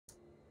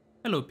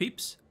Hello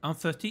peeps, I'm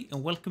 30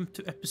 and welcome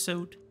to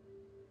episode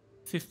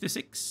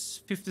 56,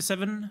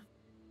 57,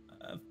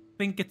 I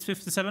think it's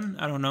 57,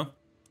 I don't know,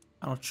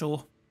 I'm not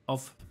sure,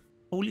 of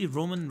Holy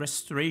Roman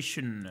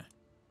Restoration.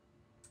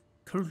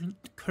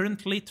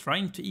 Currently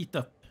trying to eat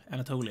up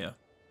Anatolia,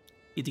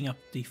 eating up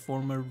the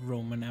former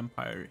Roman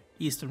Empire,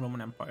 Eastern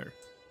Roman Empire.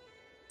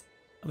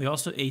 And we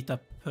also ate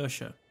up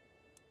Persia,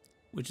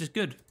 which is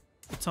good.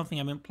 It's something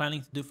I've been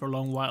planning to do for a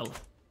long while.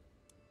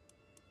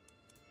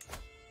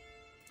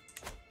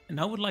 And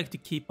I would like to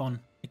keep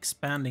on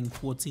expanding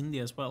towards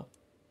India as well.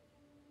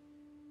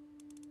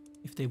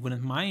 If they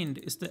wouldn't mind,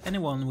 is there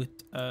anyone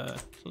with a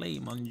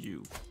claim on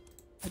you?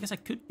 I guess I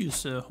could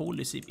use a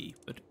Holy CB,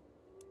 but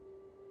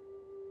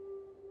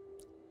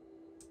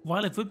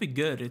while it would be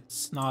good,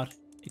 it's not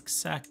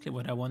exactly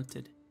what I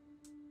wanted.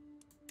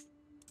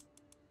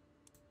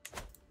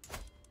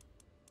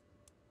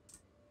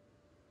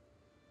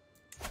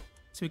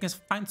 So we can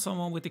find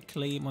someone with a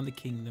claim on the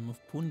Kingdom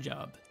of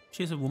Punjab.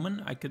 She's a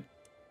woman,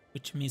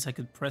 which means I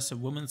could press a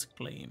woman's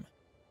claim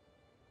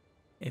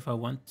if I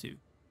want to.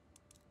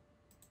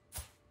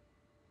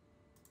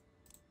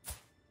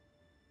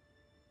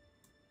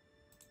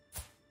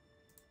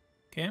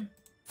 Okay.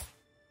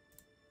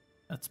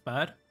 That's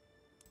bad.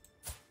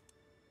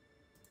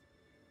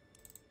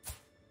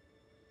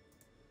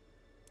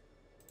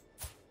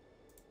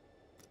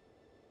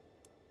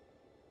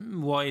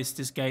 Why is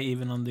this guy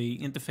even on the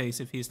interface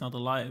if he's not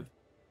alive?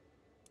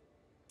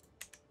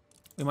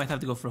 We might have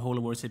to go for a Holy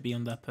War CB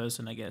on that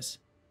person, I guess.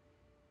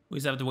 We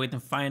just have to wait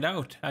and find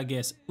out, I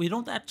guess. We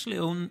don't actually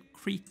own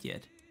Crete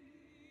yet.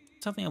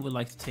 Something I would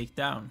like to take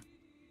down.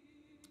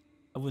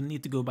 I would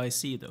need to go by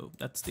sea though.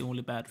 That's the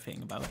only bad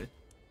thing about it.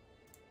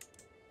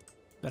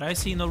 But I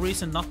see no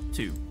reason not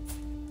to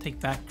take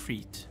back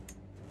Crete.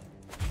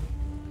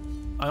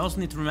 I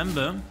also need to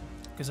remember,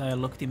 because I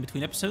looked in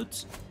between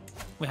episodes,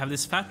 we have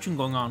this faction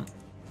going on.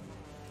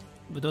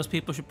 But those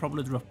people should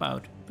probably drop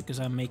out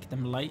because I made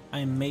them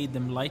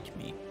like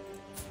me.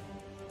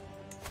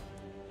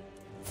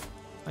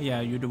 Oh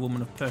yeah, you're the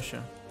woman of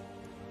Persia.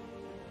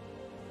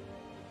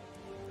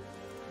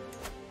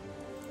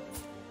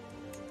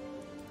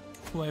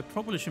 Who I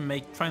probably should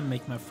try and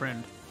make my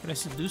friend. Could I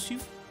seduce you?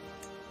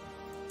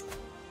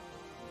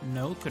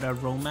 No. Could I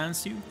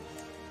romance you?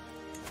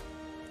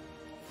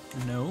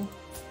 No.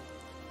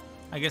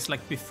 I guess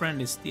like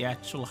befriend is the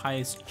actual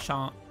highest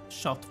shot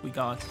we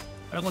got.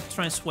 But I'm going to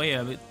try and sway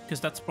a bit because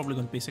that's probably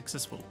going to be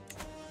successful.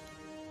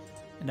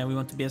 And then we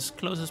want to be as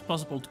close as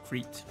possible to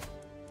Crete.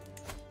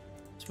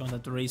 So we want to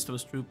have to raise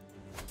those troops,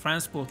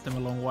 transport them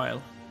a long way.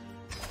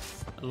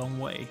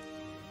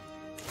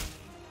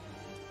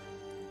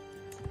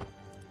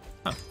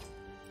 Huh.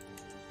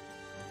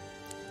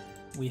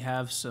 We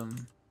have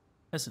some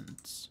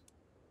peasants.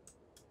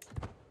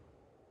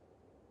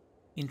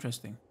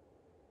 Interesting.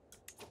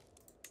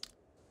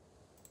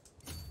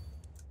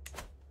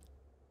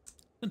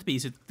 Going to be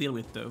easy to deal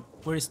with though.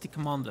 Where is the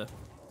commander?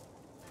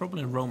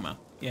 Probably in Roma.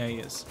 Yeah, he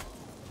is.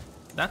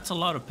 That's a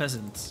lot of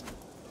peasants.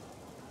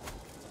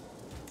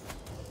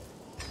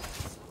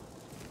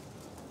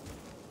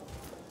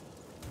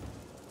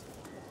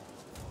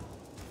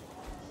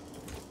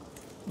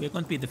 We're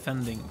going to be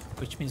defending,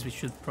 which means we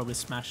should probably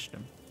smash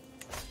them.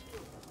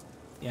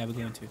 Yeah, we're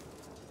going to.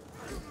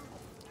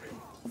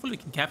 Hopefully we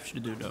can capture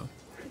the dude though.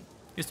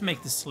 Just to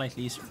make this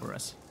slightly easier for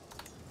us.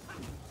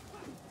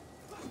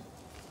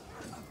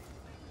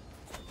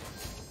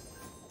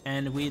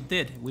 And we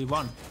did. We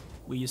won.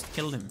 We just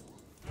killed him.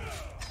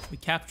 We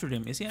captured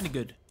him. Is he any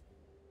good?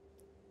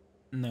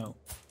 No.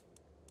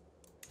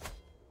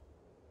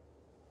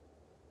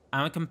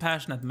 I'm a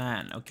compassionate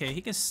man. Okay,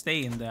 he can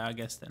stay in there, I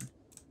guess, then.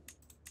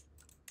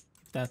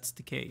 If that's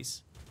the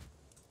case.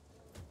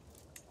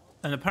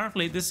 And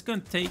apparently this is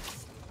going to take...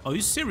 Are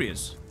you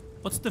serious?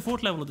 What's the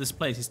fort level of this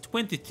place? It's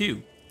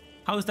 22.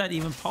 How is that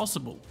even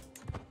possible?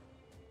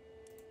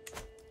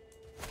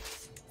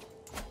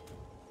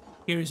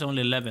 Here is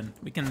only 11.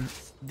 We can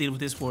deal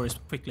with this war as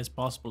quickly as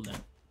possible then.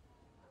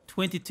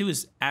 22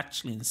 is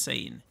actually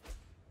insane.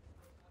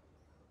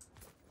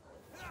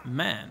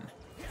 Man.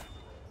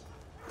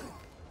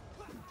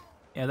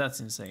 Yeah, that's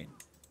insane.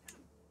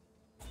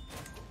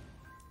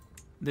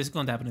 This is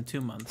going to happen in 2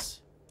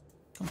 months.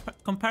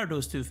 Compare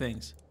those two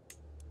things.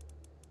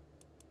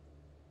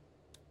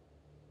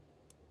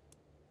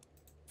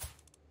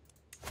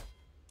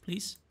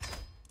 Please.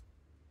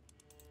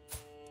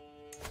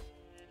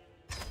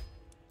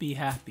 Be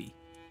happy.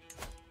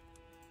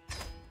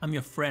 I'm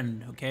your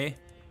friend, okay?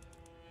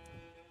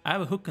 I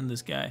have a hook on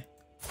this guy.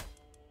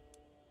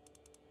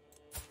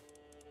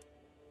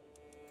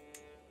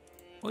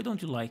 Why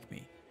don't you like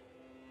me?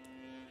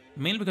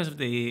 Mainly because of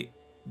the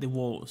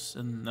wars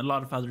and a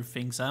lot of other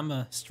things. I'm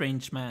a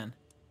strange man.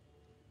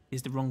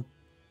 He's the wrong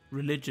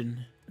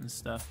religion and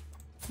stuff.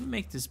 Let me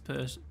make this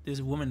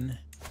woman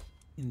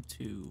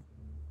into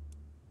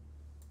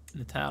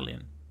an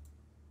Italian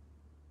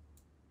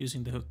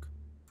using the hook.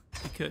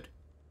 We could.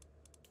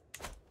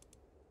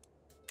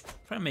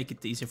 Try and make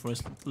it easier for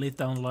us later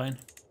down the line.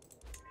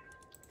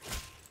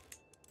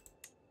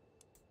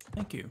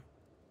 Thank you.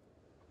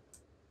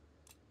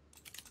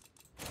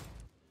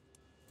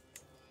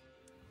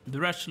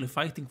 They're actually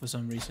fighting for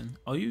some reason.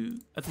 Are you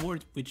at war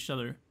with each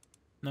other?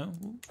 No?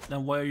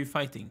 Then why are you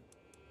fighting?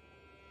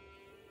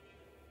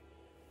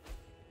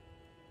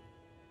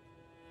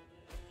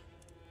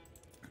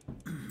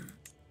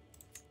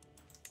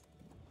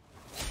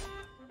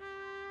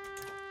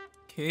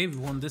 Okay, we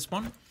won this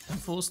one.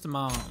 Enforce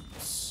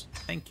demands.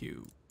 Thank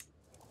you.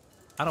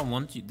 I don't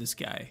want you, this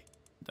guy,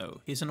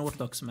 though. He's an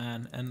Orthodox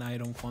man, and I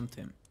don't want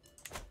him.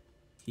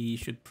 He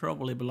should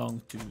probably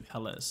belong to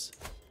Hellas.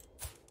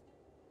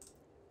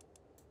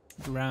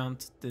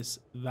 Grant this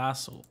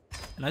vassal.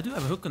 And I do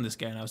have a hook on this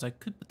guy now, so I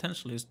could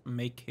potentially just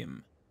make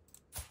him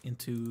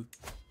into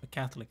a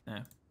Catholic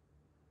now.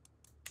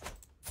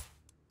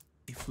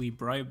 If we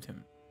bribed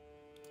him.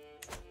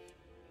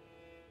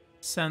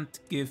 Sent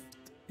gift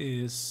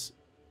is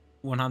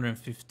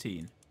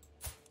 115.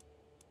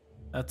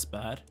 That's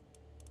bad.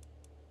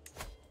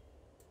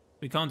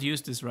 We can't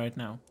use this right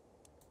now.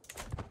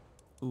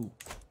 Ooh.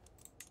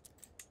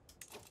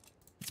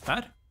 It's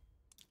bad.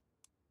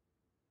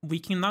 We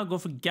can now go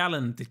for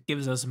gallant. It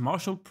gives us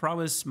martial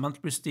prowess,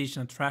 monthly prestige,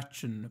 and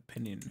attraction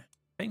opinion.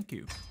 Thank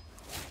you.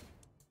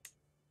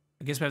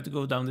 I guess we have to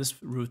go down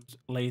this route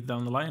late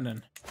down the line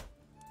then.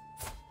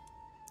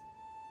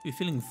 We're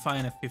feeling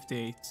fine at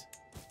 58.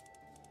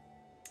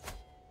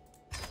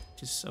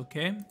 Which is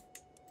okay.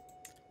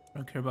 I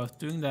don't care about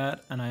doing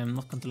that, and I am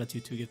not going to let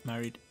you two get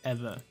married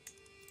ever.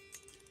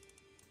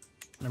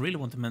 And I really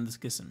want to mend the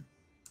schism.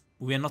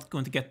 We are not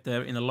going to get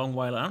there in a long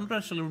while. I don't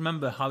actually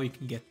remember how you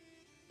can get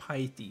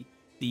piety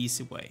the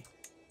easy way.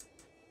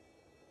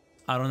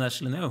 I don't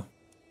actually know.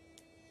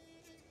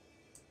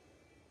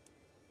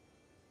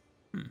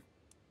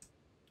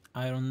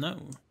 I don't know.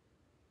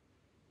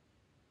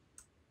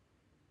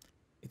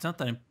 It's not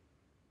that...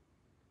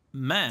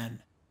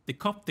 Man, the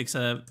Coptics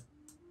have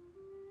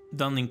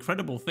done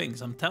incredible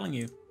things, I'm telling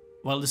you.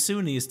 While the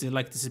Sunnis, they're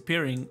like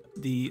disappearing,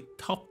 the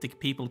Coptic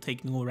people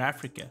taking over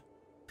Africa.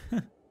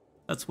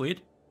 That's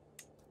weird.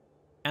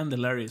 And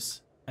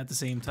hilarious at the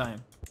same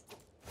time.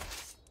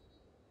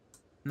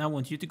 Now I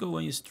want you to go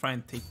and just try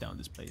and take down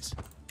this place.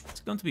 It's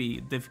going to be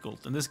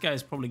difficult, and this guy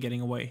is probably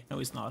getting away. No,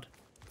 he's not.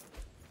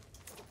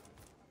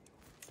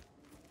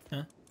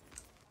 Huh?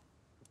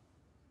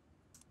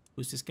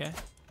 Who's this guy?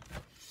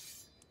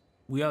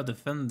 We are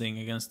defending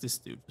against this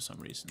dude for some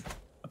reason.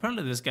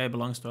 Apparently this guy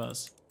belongs to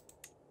us.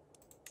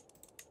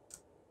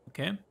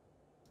 Okay.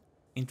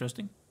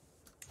 Interesting.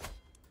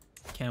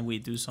 Can we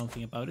do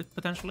something about it,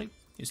 potentially?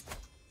 Just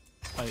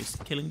by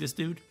killing this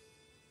dude?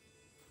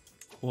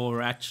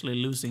 Or actually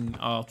losing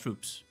our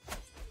troops.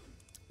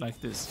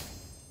 Like this.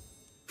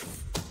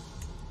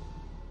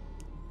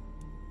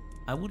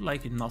 I would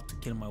like you not to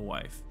kill my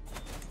wife.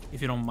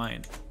 If you don't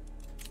mind.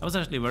 That was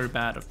actually very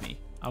bad of me.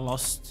 I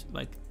lost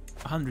like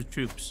 100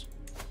 troops.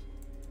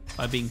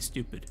 By being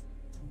stupid.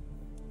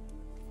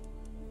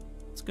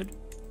 That's good.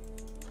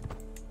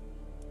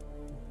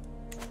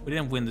 We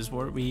didn't win this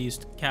war. We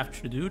just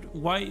captured the dude.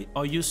 Why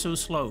are you so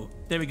slow?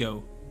 There we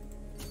go.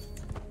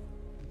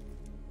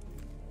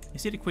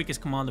 Is he the quickest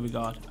commander we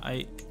got?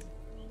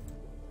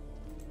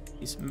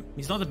 He's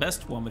not the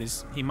best one,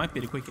 but he might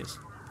be the quickest.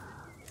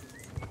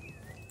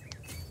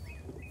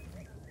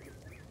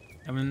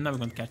 I'm never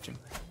gonna catch him.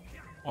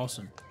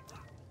 Awesome.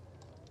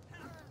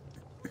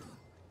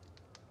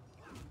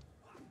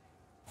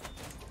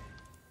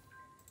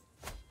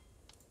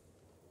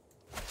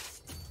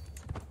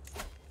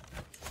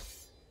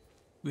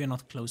 We are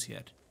not close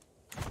yet.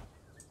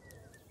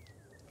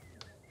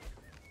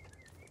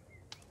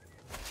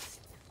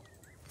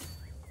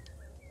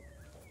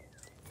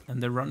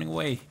 And they're running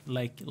away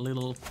like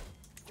little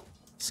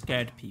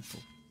scared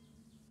people.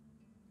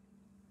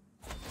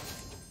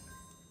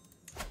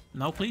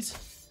 Now, please.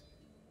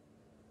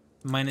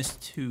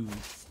 -2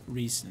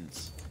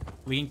 reasons.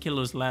 We can kill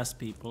those last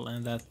people,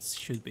 and that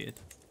should be it.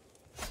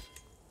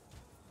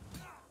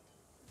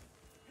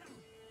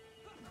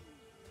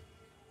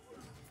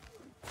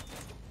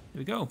 Here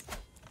we go.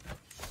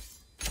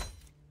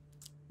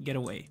 Get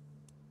away.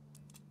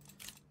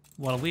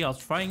 While we are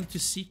trying to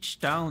siege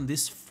down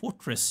this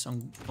fortress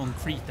on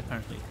Crete,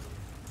 apparently.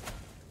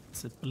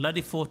 It's a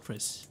bloody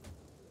fortress.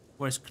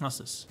 Where's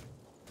Knossos?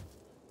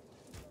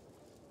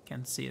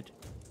 Can't see it.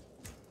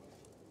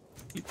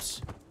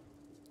 Oops.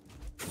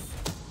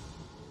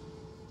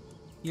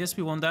 Yes,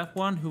 we won that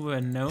one. Who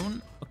were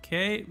known.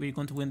 Okay, we're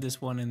going to win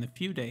this one in a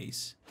few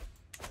days.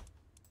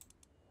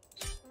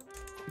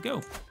 Here we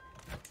go.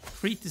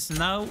 Crete is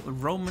now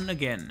Roman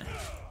again.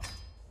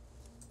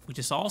 Which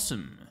is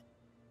awesome.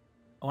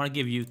 I want to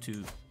give you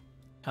to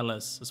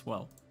Hellas as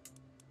well.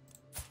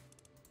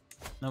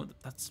 No,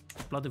 that's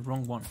the bloody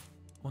wrong one.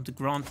 I want to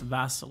grant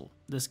vassal.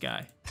 This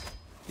guy.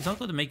 He's not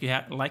going to make you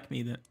like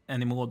me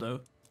anymore, though.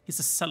 He's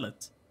a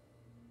zealot.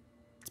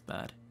 It's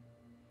bad.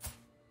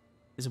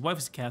 His wife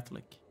is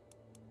Catholic.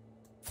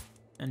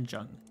 And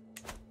young.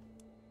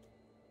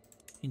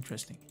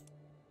 Interesting.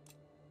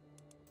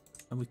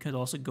 And we could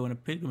also go on a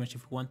pilgrimage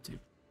if we want to.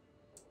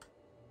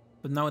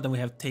 But now that we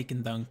have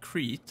taken down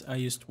Crete, I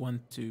just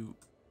want to...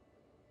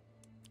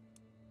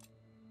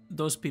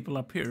 Those people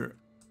up here,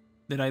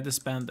 Did I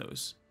disband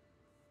those?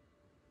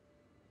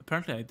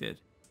 Apparently I did,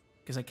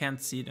 because I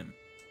can't see them.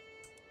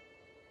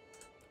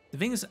 The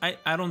thing is,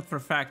 I don't, for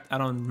a fact, I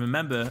don't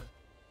remember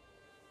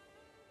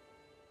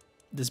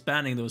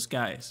disbanding those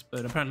guys,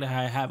 but apparently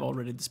I have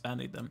already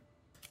disbanded them.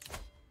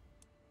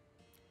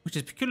 Which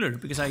is peculiar,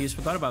 because I just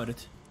forgot about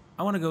it.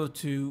 I want to go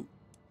to...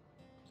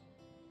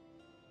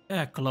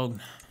 yeah,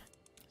 Cologne.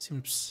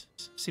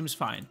 Seems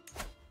fine.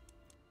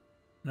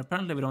 And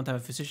apparently we don't have a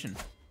physician.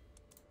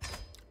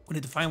 We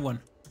need to find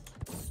one.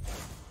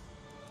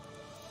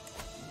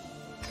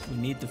 We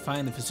need to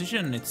find a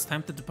physician. It's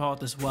time to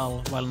depart as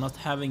well, while not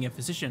having a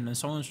physician. And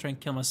someone's trying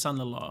to kill my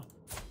son-in-law.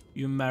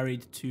 You're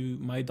married to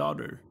my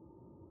daughter.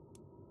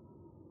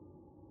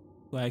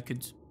 Who I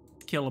could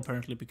kill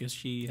apparently because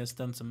she has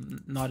done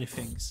some naughty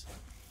things.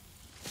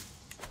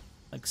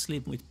 Like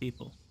sleeping with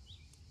people.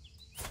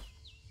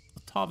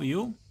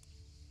 Otavio?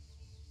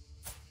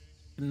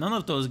 None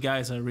of those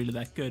guys are really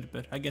that good,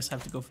 but I guess I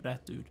have to go for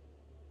that dude.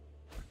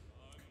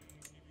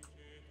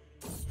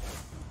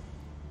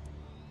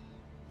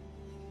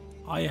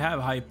 I have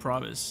high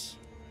prowess.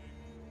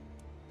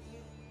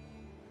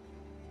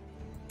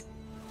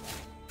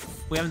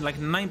 We have like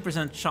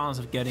 9% chance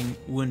of getting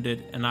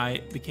wounded, and I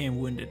became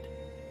wounded.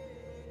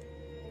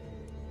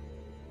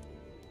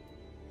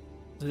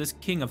 So this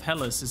King of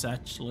Hellas is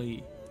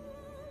actually...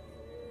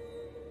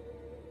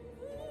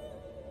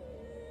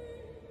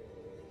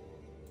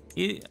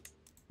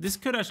 this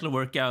could actually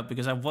work out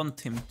because I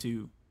want him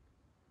to...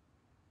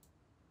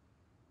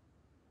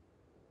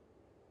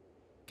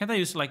 Can't I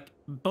use like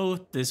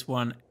both this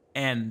one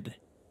and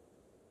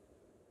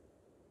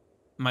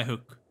my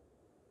hook?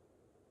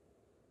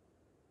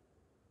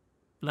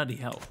 Bloody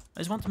hell. I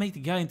just want to make the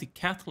guy into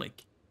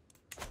Catholic.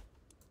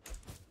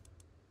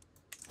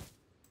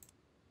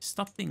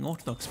 Stop being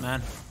Orthodox,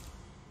 man.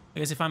 I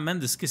guess if I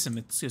mend the schism,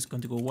 it's just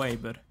going to go away,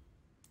 but...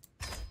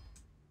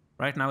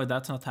 right now,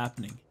 that's not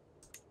happening.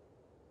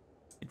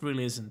 It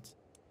really isn't.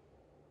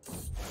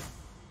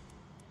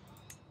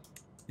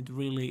 It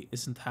really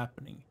isn't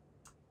happening.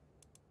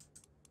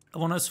 I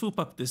want to swoop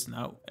up this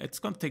now. It's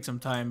going to take some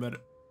time, but...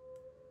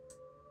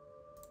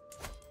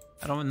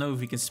 I don't know if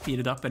we can speed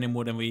it up any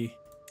more than we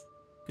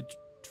could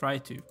try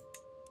to.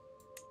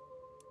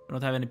 I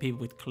don't have any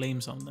people with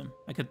claims on them.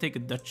 I could take a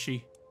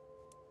duchy.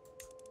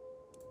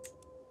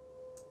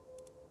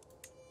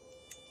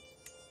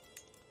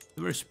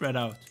 We're spread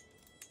out.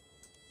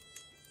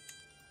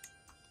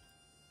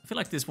 I feel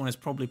like this one is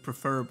probably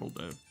preferable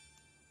though.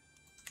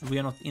 We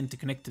are not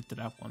interconnected to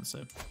that one, so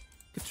I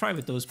could try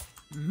with those.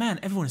 Man,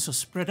 everyone is so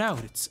spread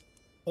out. It's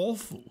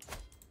awful.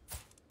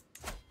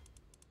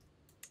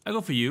 I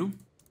go for you.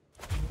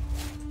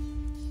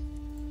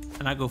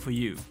 And I go for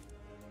you.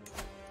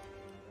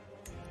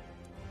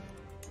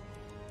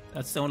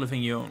 That's the only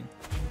thing you own.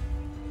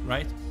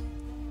 Right?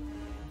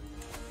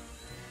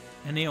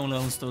 And he only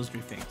owns those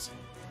three things.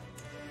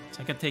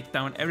 So I can take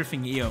down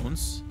everything he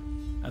owns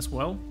as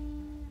well.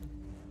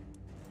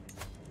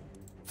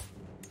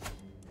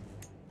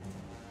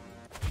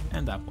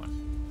 And that one.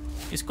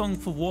 He's going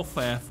for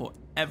warfare for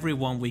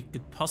everyone we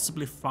could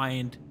possibly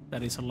find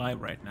that is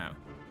alive right now.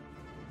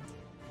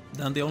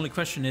 Then the only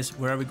question is,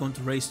 where are we going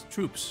to raise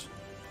troops?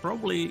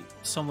 Probably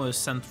somewhere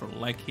central,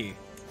 like here.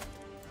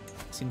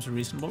 Seems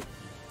reasonable.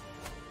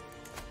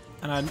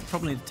 And I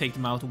probably need to take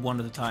them out one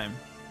at a time.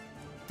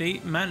 If they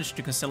manage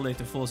to consolidate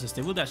their forces,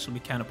 they would actually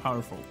be kind of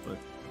powerful, but...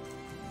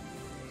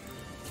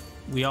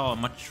 we are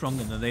much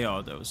stronger than they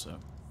are, though, so...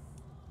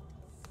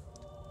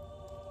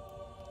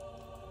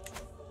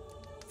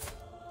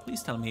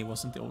 Please tell me he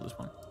wasn't the oldest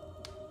one.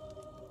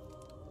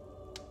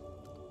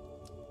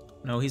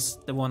 No, he's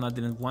the one I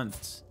didn't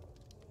want.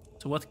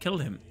 So what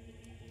killed him?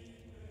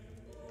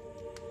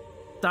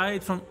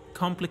 Died from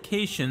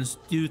complications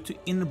due to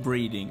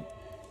inbreeding.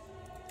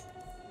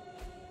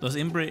 Does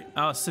inbreed...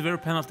 oh, severe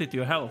penalty to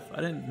your health. I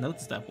didn't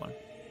notice that one.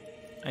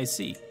 I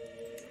see.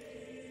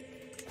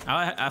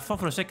 I thought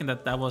for a second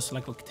that that was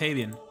like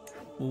Octavian,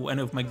 who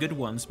any of my good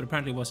ones, but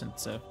apparently wasn't,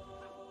 so...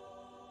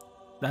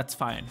 that's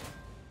fine.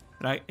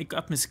 But it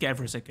got me scared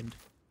for a second.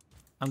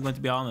 I'm going to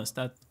be honest,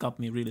 that got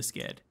me really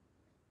scared.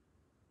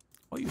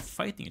 Why are you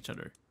fighting each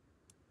other?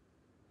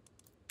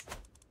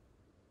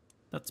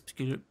 That's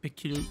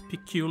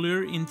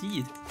peculiar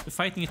indeed. They're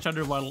fighting each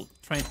other while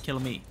trying to kill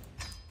me.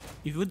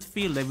 You would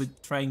feel they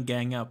would try and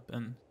gang up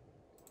and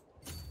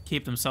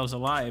keep themselves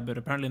alive, but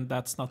apparently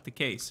that's not the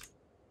case.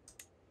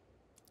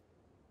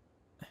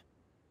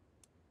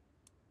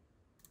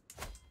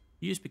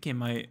 You just became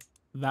my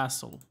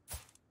vassal.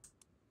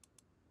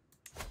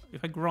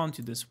 If I grant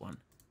you this one,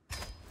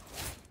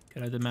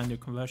 can I demand your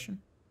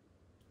conversion?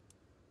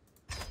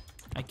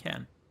 I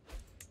can.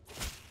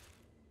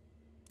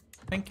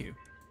 Thank you.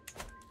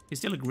 He's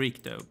still a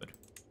Greek though, but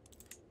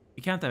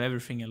you can't have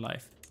everything in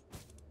life.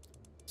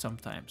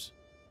 Sometimes.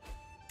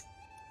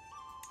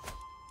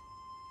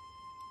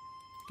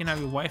 You can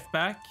have your wife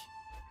back.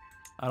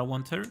 I don't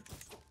want her.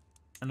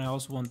 And I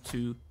also want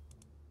to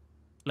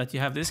let you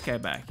have this guy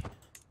back.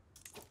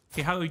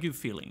 Okay, how are you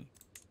feeling?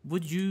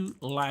 Would you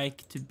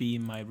like to be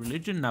my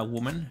religion now,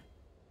 woman?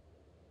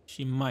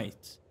 She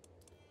might.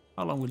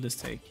 How long will this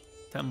take?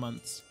 10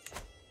 months.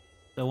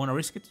 Do I want to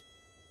risk it?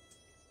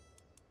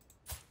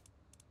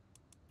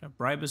 Can I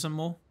bribe her some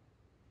more?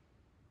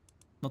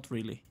 Not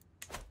really.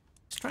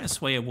 Let's try and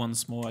sway her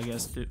once more, I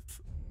guess, to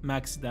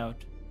max it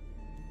out.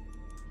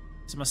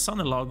 So my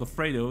son-in-law,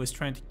 Goffredo, is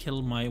trying to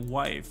kill my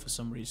wife for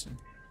some reason.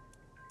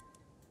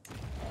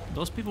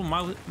 Those people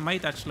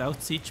might actually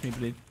out-siege me,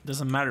 but it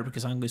doesn't matter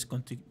because I'm just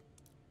going to...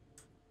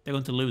 They're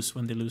going to lose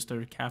when they lose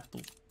their capital.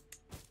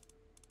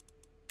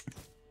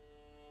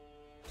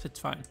 So it's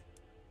fine.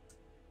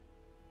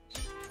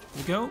 Here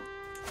we go.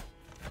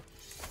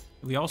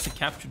 We also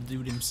captured the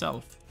dude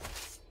himself.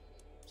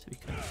 So we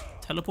can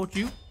teleport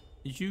you.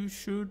 You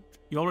should...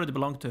 You already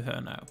belong to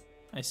her now.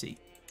 I see.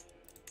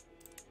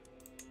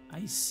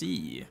 I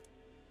see.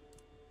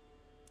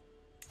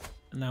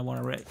 And I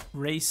want to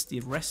raise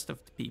the rest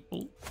of the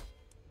people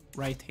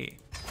right here.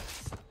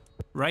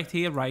 Right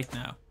here, right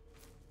now.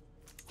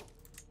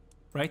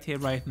 Right here,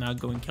 right now,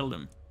 go and kill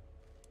them.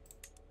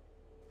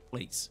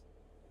 Please.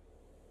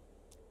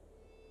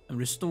 And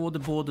restore the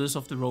borders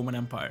of the Roman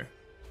Empire.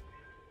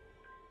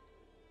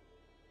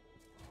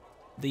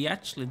 They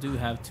actually do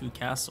have 2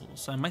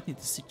 castles, so I might need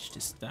to siege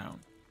this down.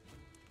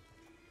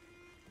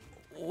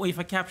 Or if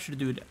I capture the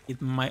dude,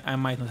 I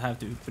might not have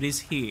to, but he's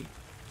here.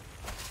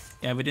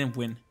 Yeah, we didn't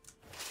win.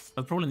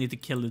 I'll probably need to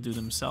kill the dude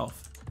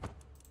himself.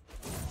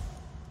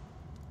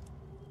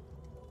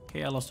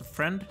 Okay, I lost a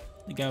friend,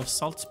 the guy of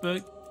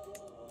Salzburg.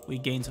 We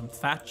gained some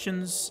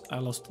factions. I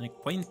lost an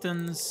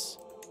acquaintance.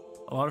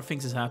 A lot of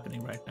things is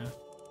happening right now.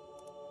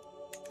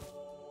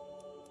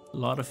 A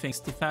lot of things.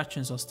 The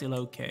factions are still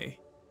okay.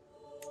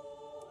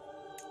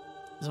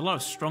 There's a lot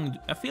of strong...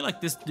 I feel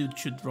like this dude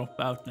should drop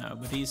out now,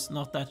 but he's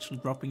not actually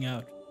dropping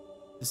out.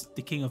 This is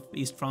the king of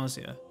East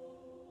Francia.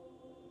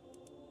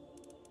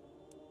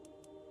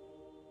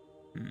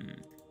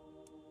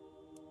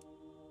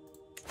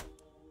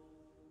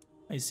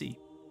 I see.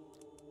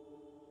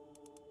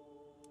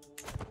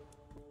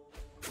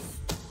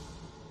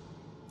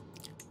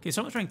 Okay,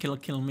 someone trying to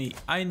kill me.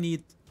 I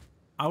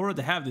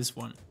already have this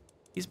one.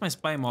 He's my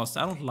spy master.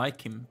 I don't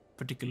like him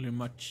particularly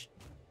much.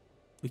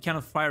 We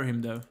cannot fire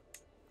him though.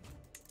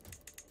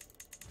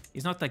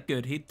 He's not that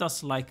good. He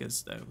does like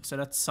us though, so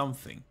that's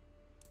something.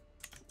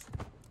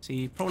 So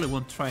he probably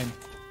won't try and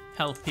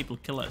help people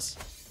kill us.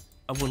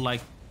 I would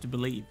like to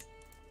believe.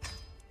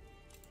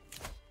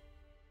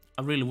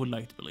 I really would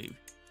like to believe.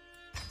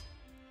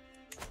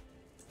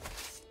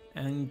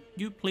 And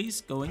you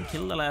please go and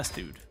kill the last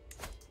dude.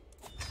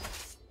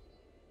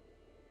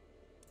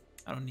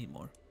 I don't need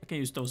more. I can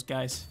use those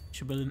guys.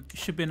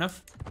 Should be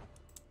enough.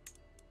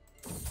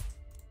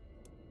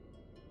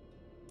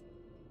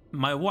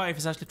 My wife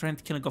is actually trying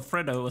to kill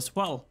Goffredo as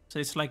well. So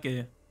it's like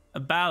a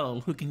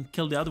battle who can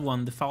kill the other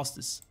one the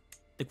fastest.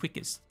 The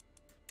quickest.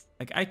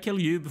 Like I kill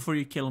you before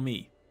you kill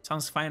me.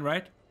 Sounds fine,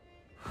 right?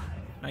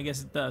 I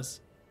guess it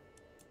does.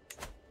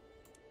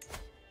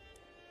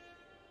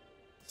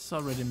 It's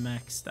already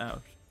maxed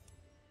out.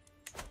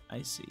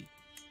 I see.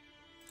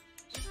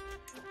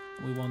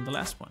 We won the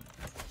last one.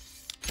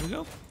 Here we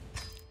go.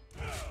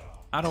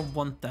 I don't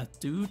want that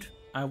dude.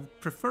 I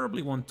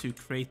preferably want to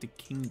create a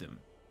kingdom.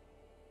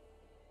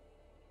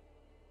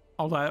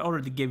 Although I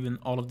already given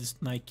all of this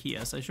to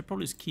Nicaea, so I should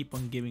probably just keep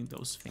on giving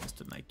those things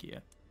to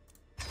Nicaea.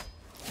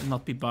 And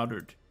not be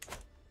bothered.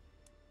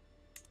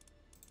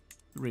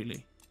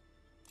 Really.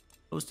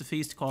 Host a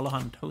feast, call a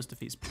hunt. Host a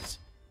feast, please.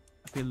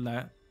 I feel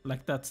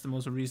like that's the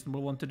most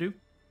reasonable one to do.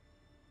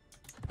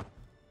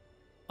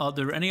 Are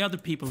there any other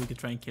people we could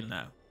try and kill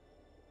now?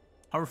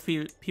 How are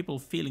people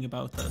feeling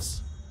about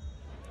us?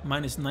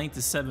 Mine is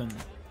 97.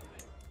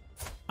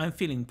 I'm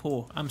feeling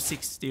poor. I'm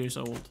 60 years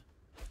old.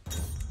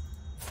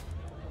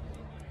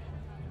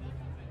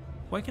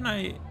 Why can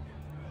I...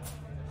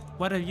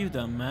 What have you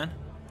done, man?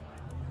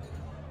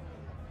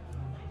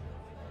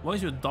 Why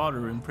is your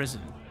daughter in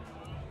prison?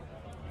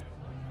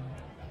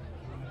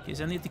 Okay,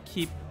 so I need to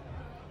keep...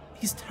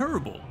 He's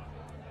terrible.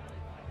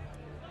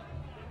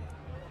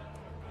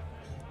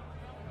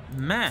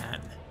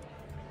 Man.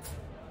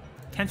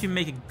 Can't you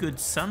make a good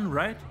son,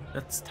 right?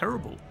 That's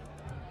terrible.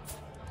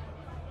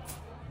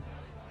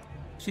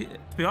 To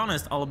be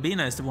honest,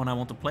 Albina is the one I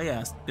want to play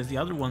as, because the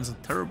other ones are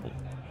terrible.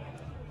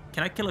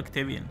 Can I kill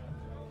Octavian?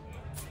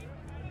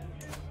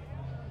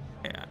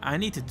 Yeah, I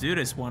need to do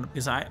this one,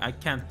 because I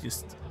can't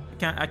just...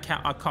 I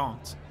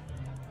can't.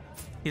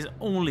 He's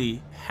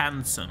only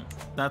handsome.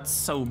 That's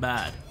so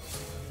bad.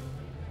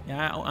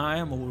 Yeah, I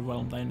am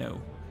overwhelmed, I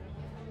know.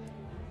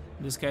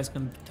 This guy's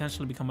gonna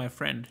potentially become my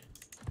friend.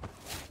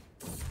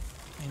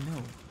 I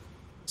know.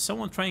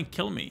 Someone try and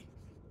kill me.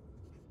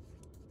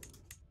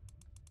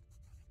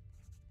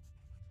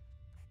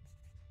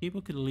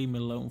 People could leave me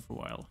alone for a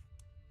while.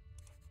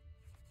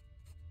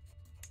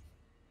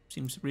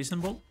 Seems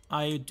reasonable.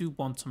 I do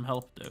want some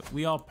help though.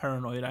 We are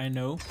paranoid, I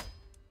know.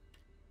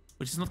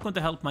 Which is not going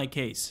to help my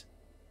case.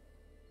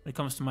 When it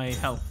comes to my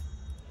health.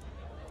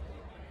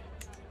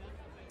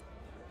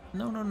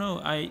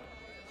 No. I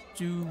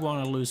do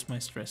want to lose my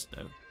stress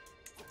though.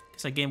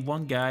 Because I gained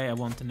one guy, I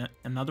want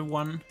another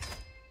one.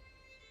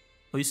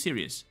 Are you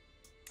serious?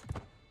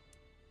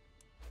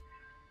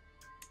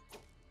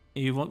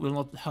 You will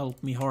not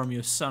help me harm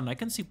your son. I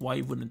can see why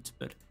you wouldn't,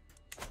 but...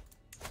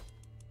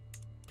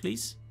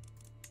 Please?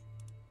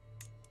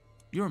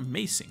 You're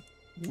amazing.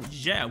 Oh,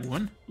 yeah,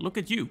 woman. Look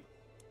at you.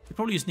 You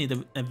probably just need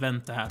an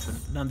event to happen.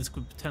 Then this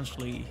could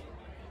potentially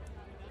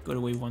go the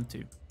way we want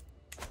to.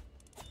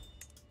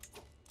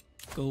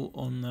 Go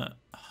on a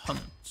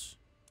hunt.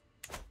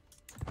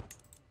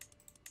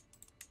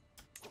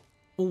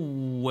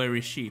 Oh, where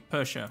is she?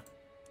 Persia.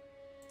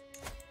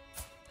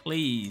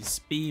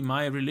 Please be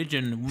my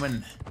religion,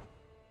 woman.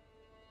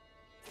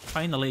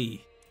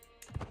 Finally.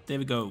 There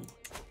we go.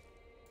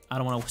 I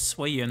don't want to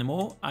sway you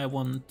anymore. I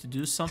want to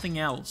do something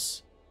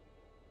else.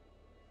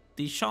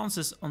 The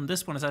chances on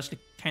this one is actually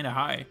kind of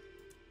high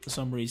for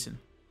some reason.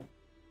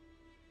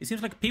 It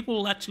seems like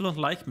people actually don't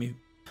like me.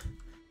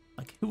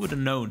 Like, who would have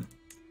known?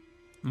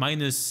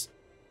 Minus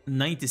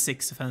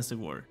 96 offensive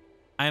war.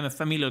 I am a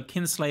familial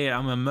kinslayer.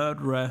 I'm a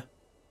murderer.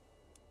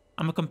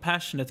 I'm a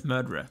compassionate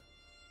murderer.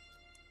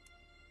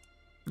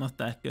 Not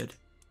that good.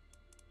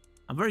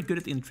 I'm very good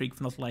at intrigue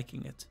for not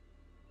liking it.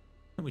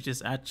 Which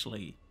is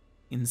actually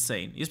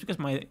insane. Just because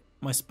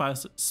my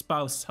spouse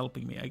is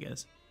helping me, I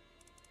guess.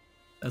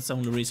 That's the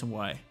only reason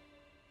why.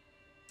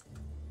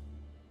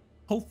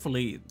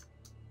 Hopefully,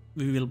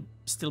 we will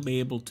still be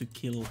able to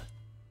kill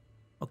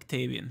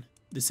Octavian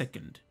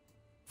II.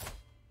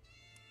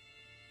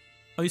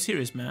 Are you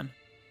serious, man?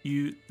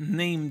 You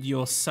named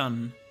your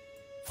son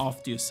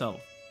after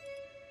yourself.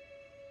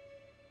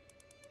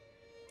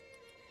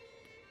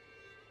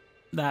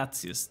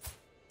 That's just...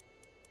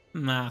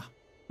 Nah.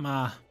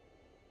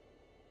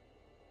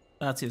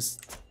 That's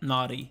just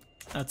naughty.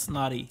 That's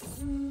naughty.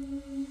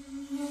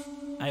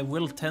 I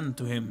will tend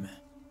to him.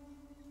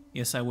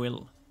 Yes, I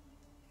will.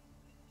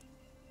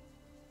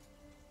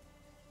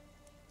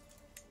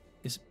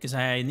 Because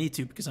I need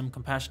to, because I'm a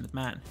compassionate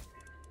man.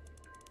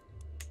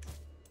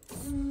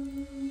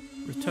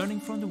 Returning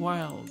from the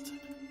wild.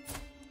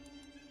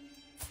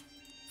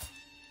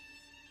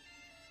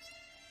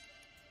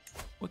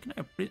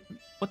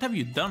 What have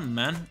you done,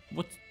 man?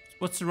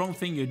 What's the wrong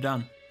thing you've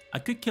done? I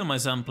could kill my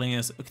son playing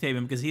as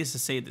Octavian because he is a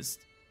sadist.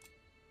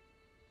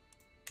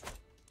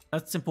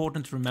 That's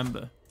important to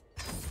remember.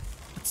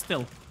 But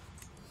still,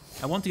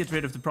 I want to get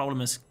rid of the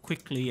problem as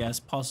quickly as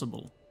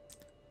possible.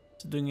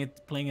 So doing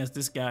it playing as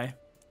this guy,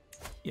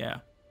 yeah.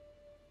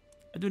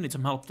 I do need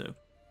some help though.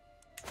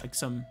 Like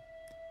some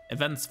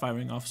events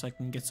firing off so I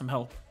can get some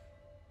help.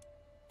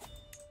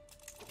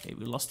 Okay,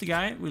 we lost the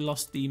guy. We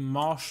lost the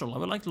marshal. I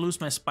would like to lose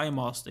my spy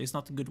master. He's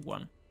not a good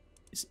one.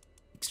 He's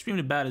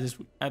extremely bad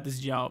at this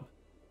job.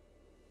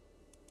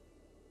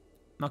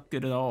 Not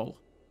good at all.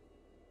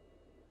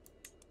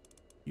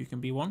 You can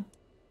be one.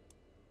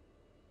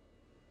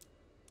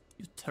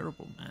 You're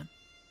terrible, man.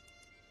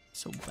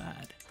 So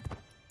bad.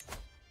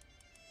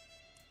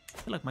 I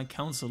feel like my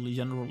council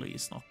generally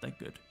is not that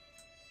good.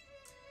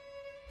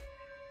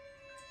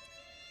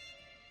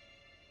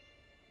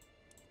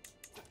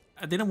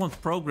 I didn't want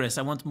progress,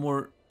 I want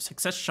more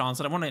success chance,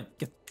 and I want to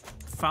get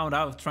found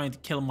out trying to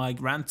kill my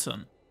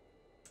grandson.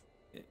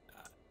 It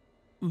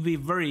would be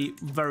very,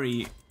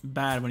 very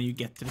bad when you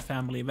get to the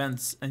family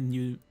events and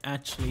you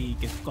actually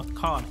got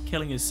caught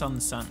killing your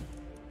son's son.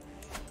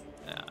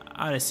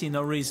 I see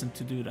no reason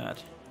to do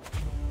that.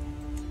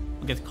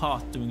 Or get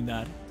caught doing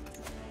that.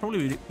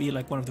 Probably would be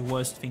like one of the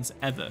worst things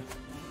ever.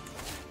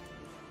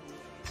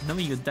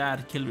 Knowing your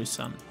dad killed your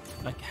son,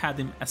 like had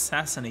him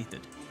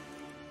assassinated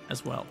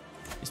as well.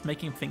 It's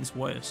making things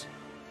worse.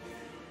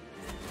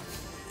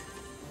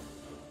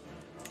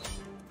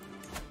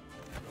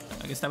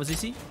 I guess that was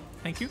easy.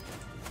 Thank you.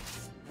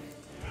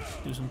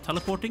 Do some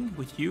teleporting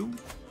with you.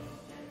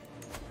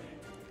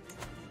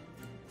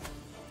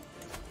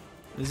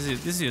 This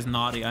is just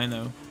naughty, I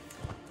know.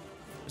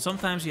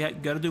 Sometimes you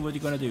gotta do what you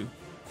gotta do.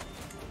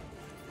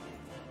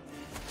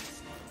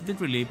 I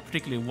didn't really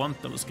particularly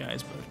want those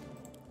guys,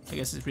 but I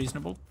guess it's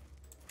reasonable.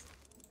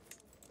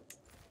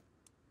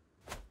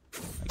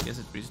 I guess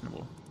it's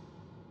reasonable.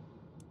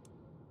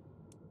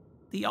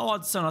 The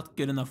odds are not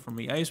good enough for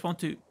me. I just want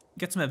to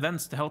get some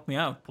events to help me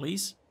out,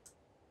 please.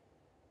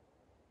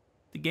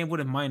 The game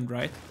wouldn't mind,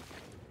 right?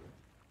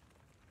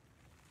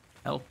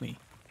 Help me.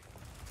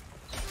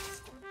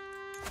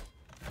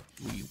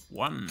 We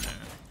won.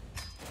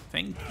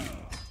 Thank you.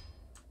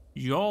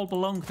 You all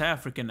belong to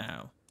Africa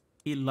now.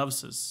 He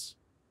loves us.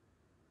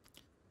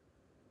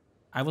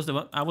 I was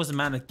the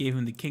man that gave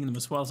him the kingdom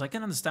as well, so I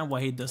can understand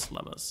why he does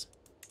love us.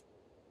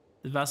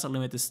 The vassal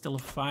limit is still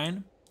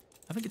fine.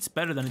 I think it's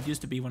better than it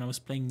used to be when I was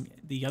playing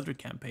the other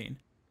campaign.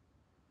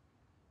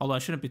 Although I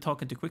shouldn't be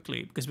talking too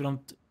quickly because we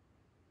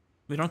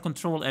don't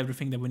control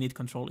everything that we need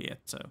control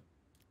yet. So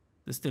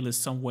there still is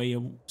some way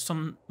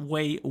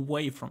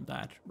away from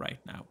that right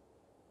now.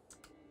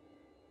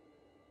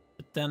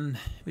 But then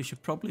we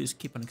should probably just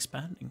keep on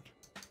expanding.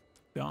 To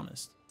be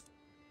honest,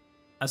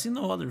 I see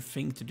no other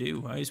thing to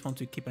do. I just want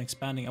to keep on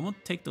expanding. I want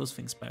to take those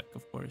things back,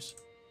 of course.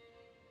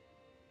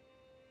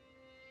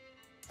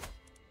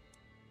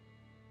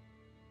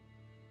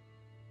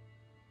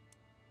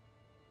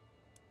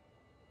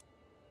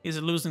 He's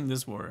losing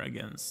this war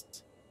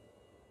against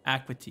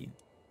Aquitaine.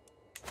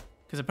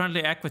 Because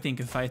apparently Aquitaine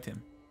can fight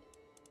him.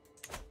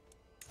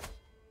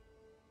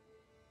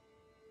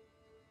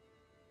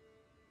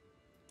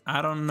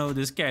 I don't know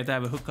this guy to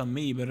have a hook on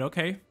me, but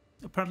okay.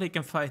 Apparently he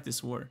can fight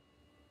this war.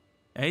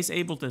 Yeah, he's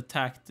able to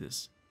attack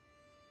this.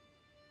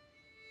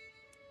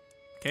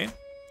 Okay,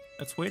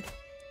 that's weird.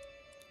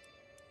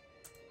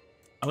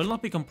 I will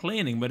not be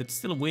complaining, but it's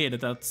still weird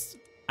that that's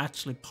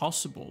actually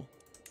possible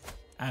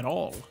at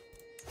all.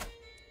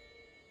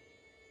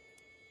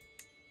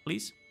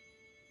 Please?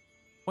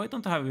 Why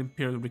don't I have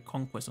Imperial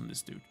Reconquest on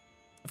this dude?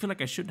 I feel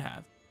like I should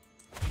have.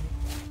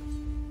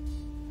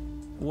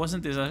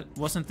 Wasn't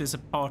this a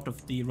part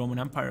of the Roman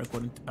Empire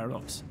according to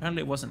Paradox?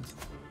 Apparently it wasn't.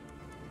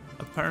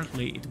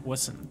 Apparently it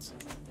wasn't.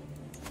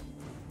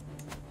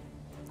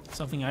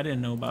 Something I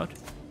didn't know about.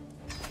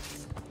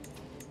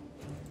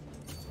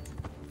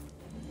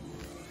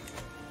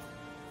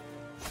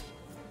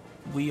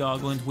 We are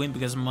going to win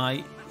because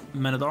my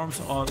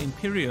men-at-arms are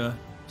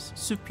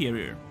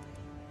superior.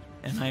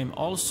 And I am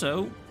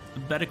also a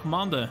better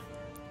commander.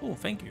 Oh,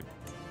 thank you.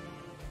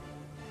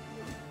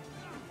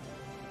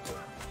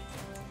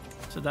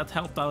 So that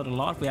helped out a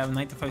lot. We have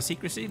 95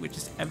 secrecy, which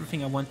is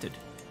everything I wanted.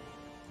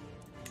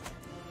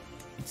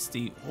 It's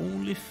the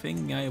only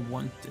thing I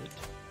wanted.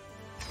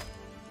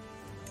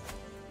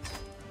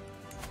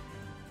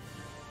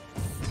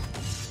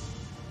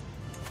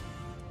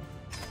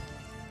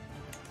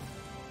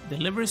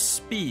 Deliver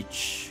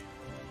speech.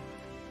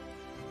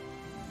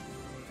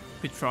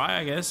 We try,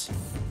 I guess.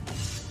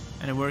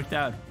 And it worked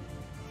out.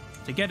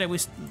 Together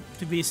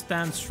we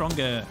stand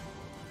stronger.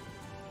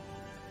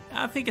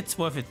 I think it's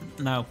worth it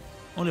now.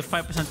 Only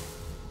 5%.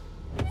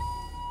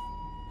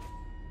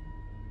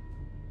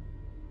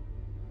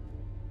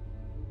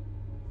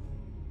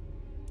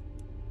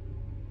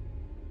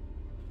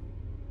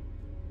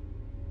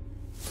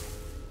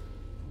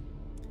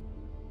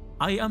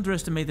 I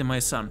underestimated my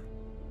son.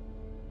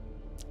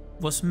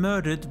 Was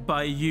murdered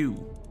by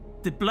you.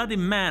 The bloody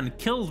man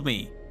killed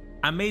me.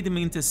 I made him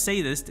into a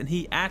sadist and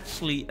he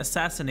actually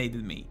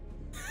assassinated me.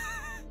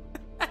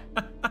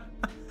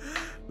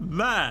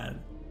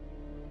 Man,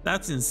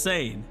 that's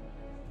insane.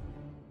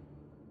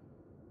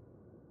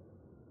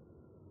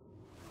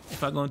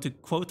 If I'm going to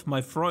quote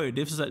my Freud,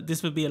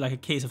 this would be like a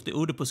case of the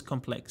Oedipus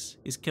complex.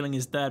 He's killing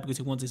his dad because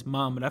he wants his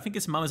mom, but I think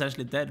his mom is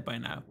actually dead by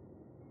now.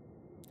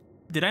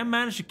 Did I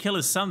manage to kill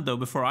his son though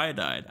before I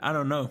died? I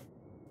don't know.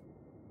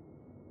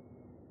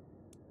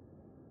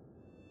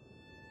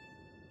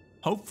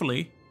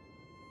 Hopefully.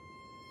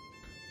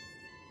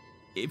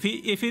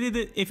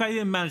 If I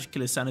didn't manage to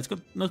kill his son, it's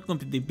not going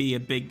to be a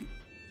big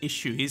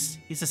issue. He's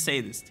a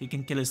sadist. He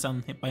can kill his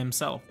son by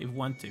himself if he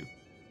wants to.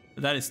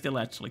 But that is still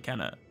actually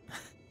kind of...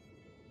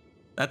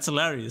 That's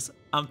hilarious.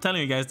 I'm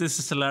telling you guys, this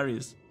is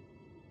hilarious.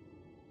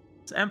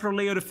 So Emperor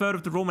Leo III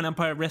of the Roman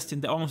Empire rested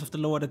in the arms of the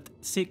Lord at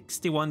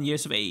 61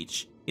 years of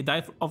age. He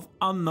died of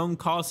unknown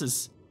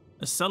causes.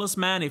 A zealous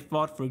man, he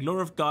fought for the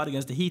glory of God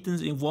against the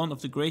heathens in one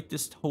of the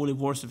greatest holy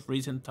wars of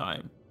recent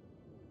time.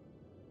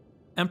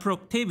 Emperor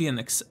Octavian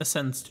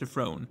ascends to the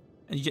throne.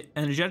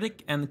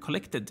 Energetic and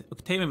collected,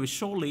 Octavian will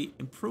surely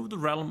improve the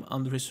realm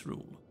under his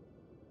rule.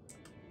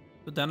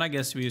 But then I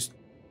guess we just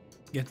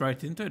get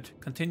right into it.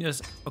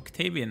 Continuous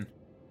Octavian.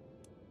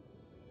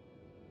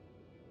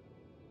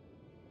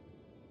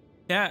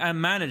 Yeah, I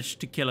managed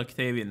to kill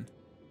Octavian.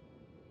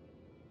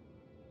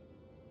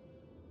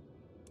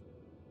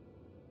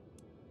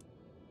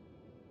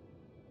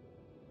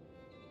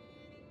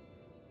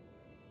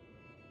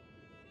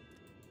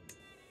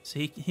 So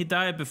he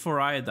died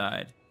before I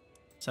died.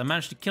 So I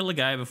managed to kill a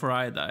guy before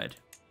I died.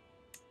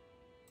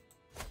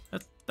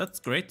 That's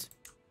great.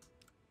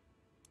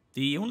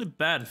 The only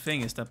bad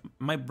thing is that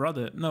my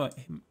brother... No,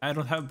 I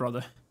don't have a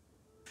brother.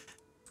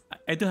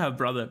 I do have a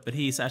brother, but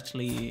he's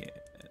actually...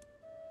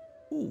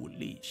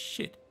 Holy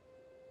shit.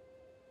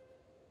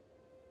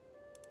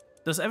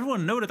 Does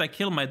everyone know that I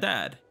killed my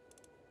dad?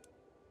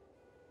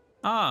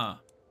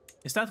 Ah,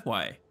 is that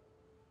why?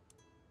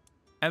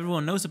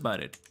 Everyone knows about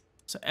it.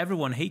 So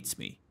everyone hates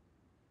me.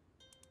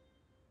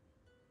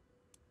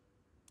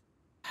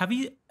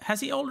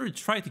 Has he already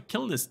tried to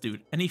kill this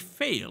dude and he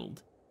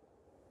failed?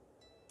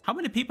 How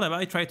many people have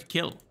I tried to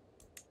kill?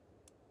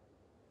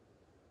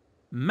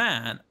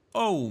 Man,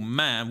 oh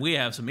man, we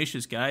have some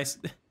issues, guys.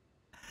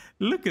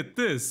 Look at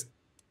this.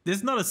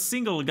 There's not a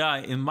single guy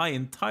in my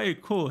entire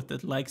court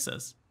that likes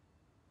us.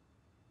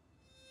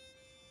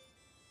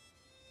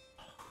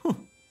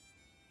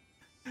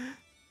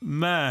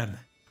 Man.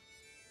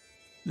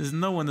 There's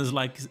no one that's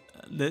like...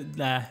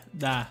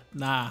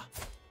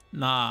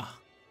 Nah.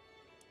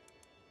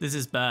 This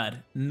is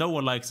bad. No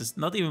one likes us.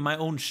 Not even my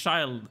own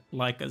child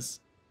likes us.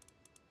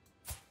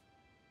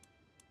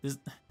 This...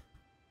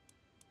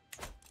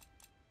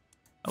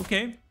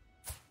 Okay.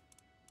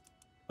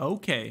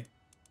 Okay.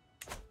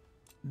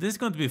 This is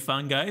going to be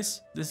fun, guys.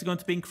 This is going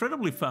to be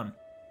incredibly fun.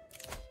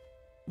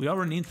 We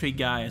are an intrigue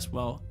guy as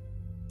well.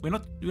 We're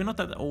not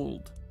that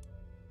old.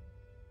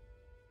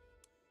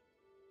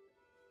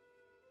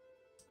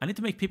 I need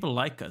to make people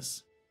like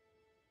us.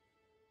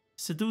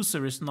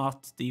 Seducer is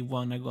not the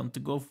one I want to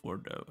go for,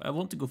 though. I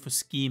want to go for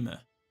Schemer.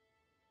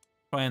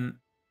 Try and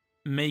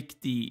make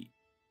the...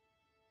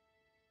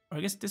 Or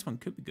I guess this one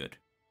could be good.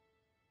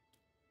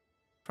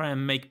 Try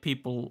and make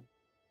people...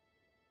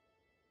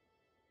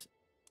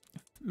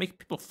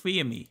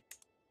 fear me.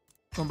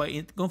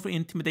 Going for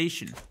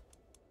intimidation.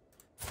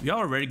 We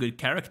are a very good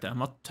character. I'm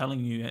not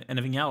telling you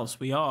anything else.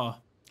 We are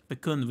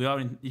fecund, we are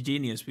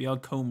ingenious, we are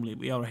comely,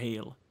 we are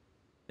hale.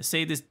 A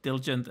sadist,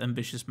 diligent,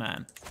 ambitious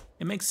man.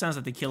 It makes sense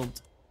that they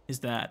killed his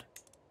dad.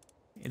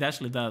 It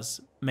actually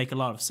does make a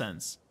lot of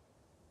sense.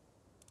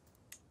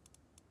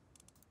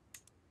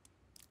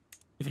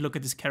 If you look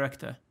at this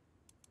character.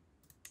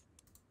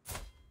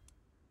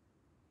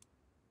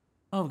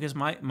 Oh, because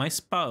my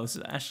spouse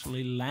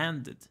actually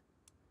landed.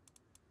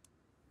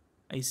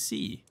 I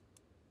see.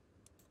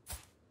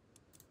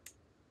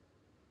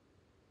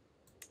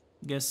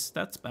 Guess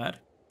that's bad.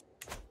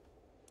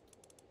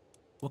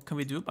 What can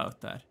we do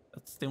about that?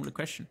 That's the only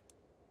question.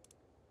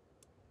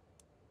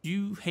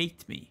 You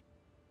hate me.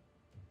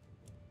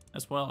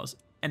 As well as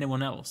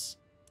anyone else.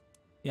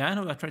 Yeah, I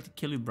know I tried to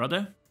kill you,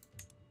 brother.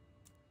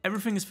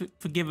 Everything is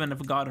forgiven and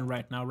forgotten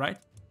right now, right?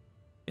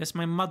 Yes,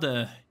 my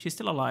mother. She's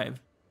still alive.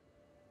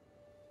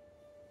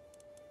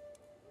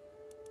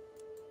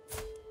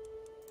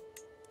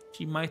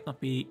 She might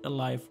not be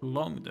alive for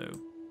long, though.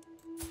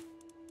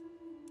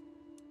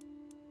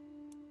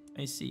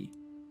 I see.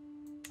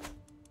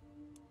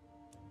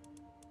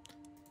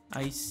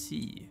 I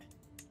see.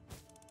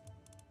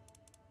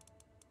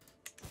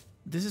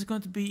 This is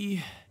going to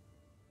be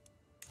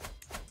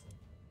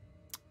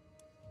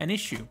an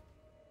issue,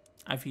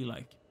 I feel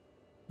like.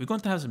 We're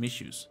going to have some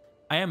issues.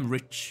 I am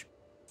rich.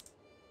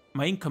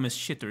 My income is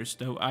shitters,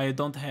 though. I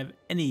don't have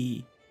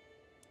any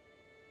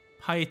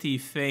piety,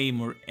 fame,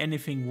 or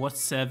anything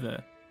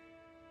whatsoever.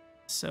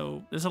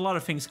 So there's a lot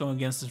of things going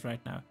against us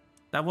right now.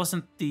 That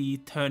wasn't the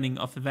turning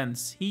of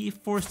events. He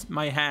forced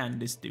my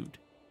hand, this dude.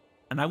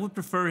 And I would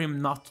prefer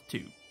him not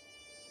to.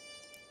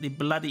 The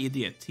bloody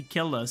idiot. He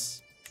killed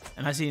us.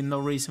 And I see no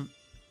reason.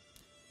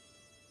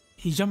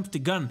 He jumped the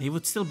gun. He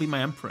would still be my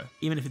emperor.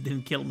 Even if he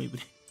didn't kill me.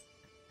 But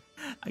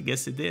I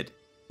guess he did.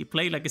 He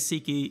played like a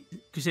Siki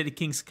Crusader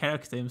King's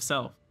character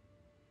himself.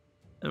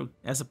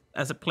 As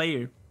a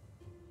player.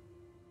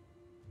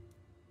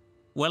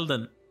 Well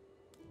then.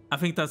 I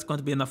think that's going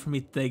to be enough for me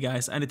today,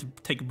 guys. I need to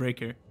take a break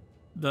here.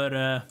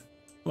 But,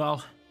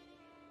 well,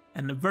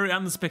 and a very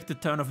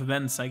unexpected turn of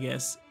events, I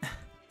guess.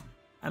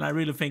 And I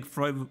really think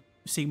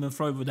Sigmund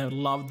Freud would have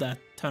loved that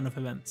turn of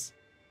events,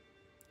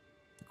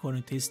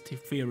 according to his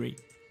theory.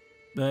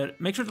 But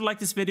make sure to like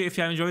this video if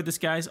you have enjoyed this,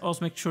 guys.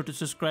 Also make sure to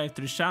subscribe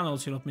to the channel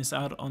so you don't miss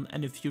out on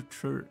any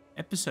future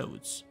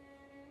episodes.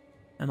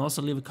 And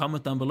also leave a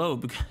comment down below,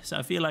 because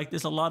I feel like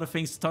there's a lot of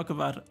things to talk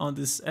about on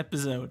this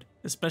episode,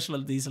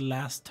 especially these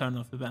last turn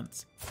of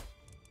events.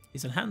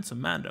 He's a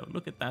handsome man, though.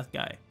 Look at that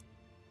guy.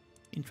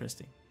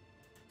 Interesting.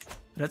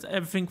 But that's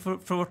everything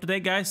for today,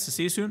 guys. So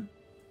see you soon.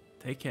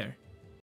 Take care.